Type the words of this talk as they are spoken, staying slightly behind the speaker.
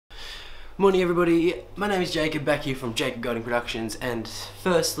Morning everybody, my name is Jacob, back here from Jacob Golding Productions, and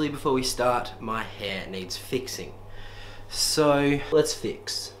firstly, before we start, my hair needs fixing. So, let's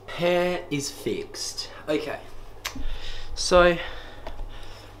fix. Hair is fixed. Okay, so,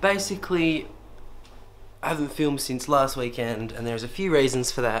 basically, I haven't filmed since last weekend, and there's a few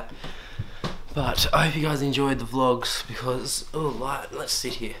reasons for that. But I hope you guys enjoyed the vlogs because, let's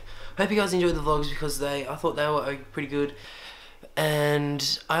sit here. I hope you guys enjoyed the vlogs because I thought they were pretty good.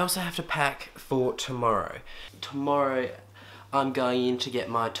 And I also have to pack for tomorrow. Tomorrow I'm going in to get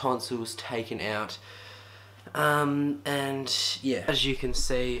my tonsils taken out. And yeah, as you can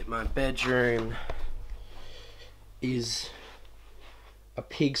see, my bedroom is a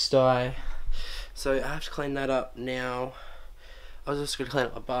pigsty. So I have to clean that up now. I was just going to clean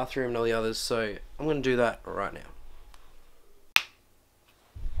up my bathroom and all the others, so I'm going to do that right now.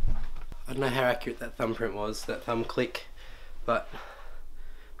 I don't know how accurate that thumbprint was, that thumb click. But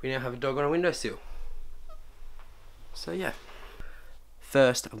we now have a dog on a windowsill. So yeah.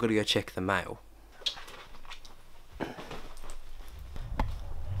 First, I've got to go check the mail.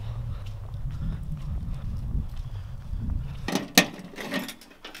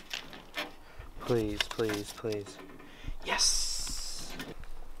 Please, please, please. Yes!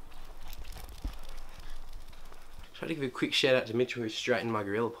 Try to give a quick shout out to Mitchell who straightened my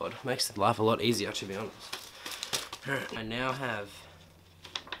gorilla pod. Makes life a lot easier, to be honest. I now have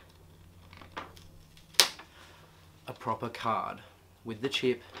a proper card with the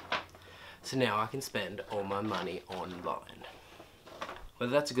chip, so now I can spend all my money online.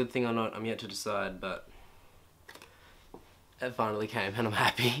 Whether that's a good thing or not, I'm yet to decide, but it finally came and I'm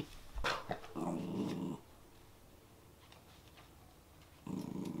happy.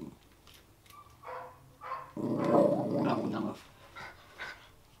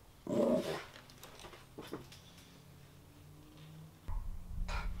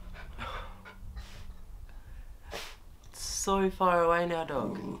 So far away now,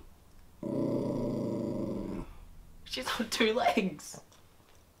 dog. She's on 2 legs.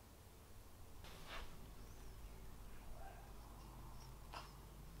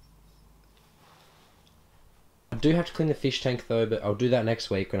 I do have to clean the fish tank though, but I'll do that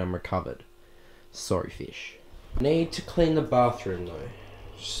next week when I'm recovered. Sorry, fish. I need to clean the bathroom though.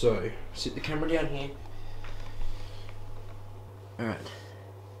 So, sit the camera down here. Alright.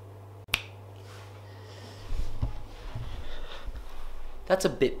 That's a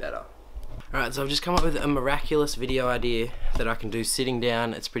bit better. Alright, so I've just come up with a miraculous video idea that I can do sitting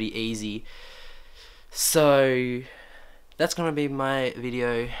down. It's pretty easy. So, that's going to be my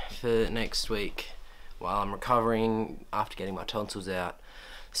video for next week while I'm recovering after getting my tonsils out.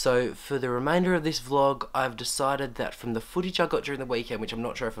 So, for the remainder of this vlog, I've decided that from the footage I got during the weekend, which I'm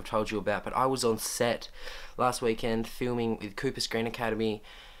not sure if I've told you about, but I was on set last weekend filming with Cooper Screen Academy.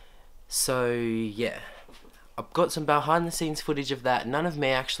 So, yeah. I've got some behind the scenes footage of that. None of me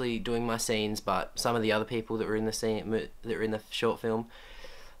actually doing my scenes, but some of the other people that were in the scene, that were in the short film.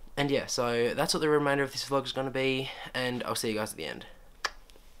 And yeah, so that's what the remainder of this vlog is going to be, and I'll see you guys at the end.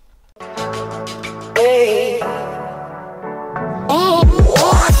 Hey.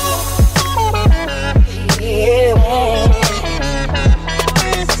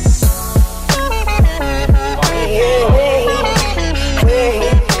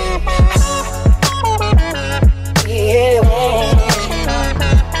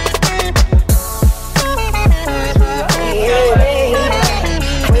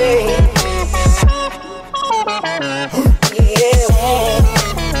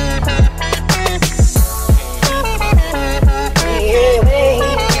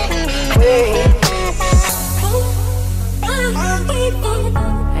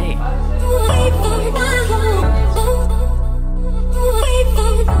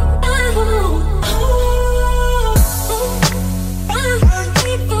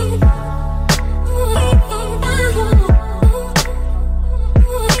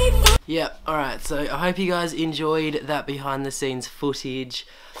 Yeah, alright, so I hope you guys enjoyed that behind the scenes footage.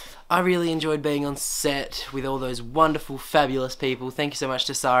 I really enjoyed being on set with all those wonderful, fabulous people. Thank you so much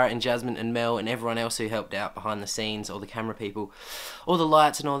to Sarah and Jasmine and Mel and everyone else who helped out behind the scenes, all the camera people, all the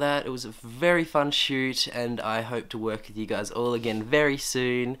lights and all that. It was a very fun shoot, and I hope to work with you guys all again very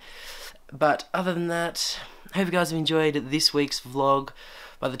soon. But other than that, I hope you guys have enjoyed this week's vlog.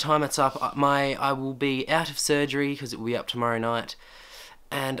 By the time it's up, I will be out of surgery because it will be up tomorrow night.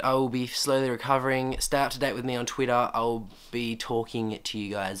 And I will be slowly recovering. Stay up to date with me on Twitter. I'll be talking to you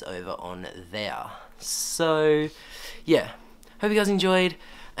guys over on there. So, yeah. Hope you guys enjoyed,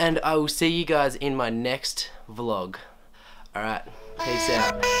 and I will see you guys in my next vlog. Alright, peace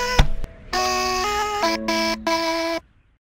out.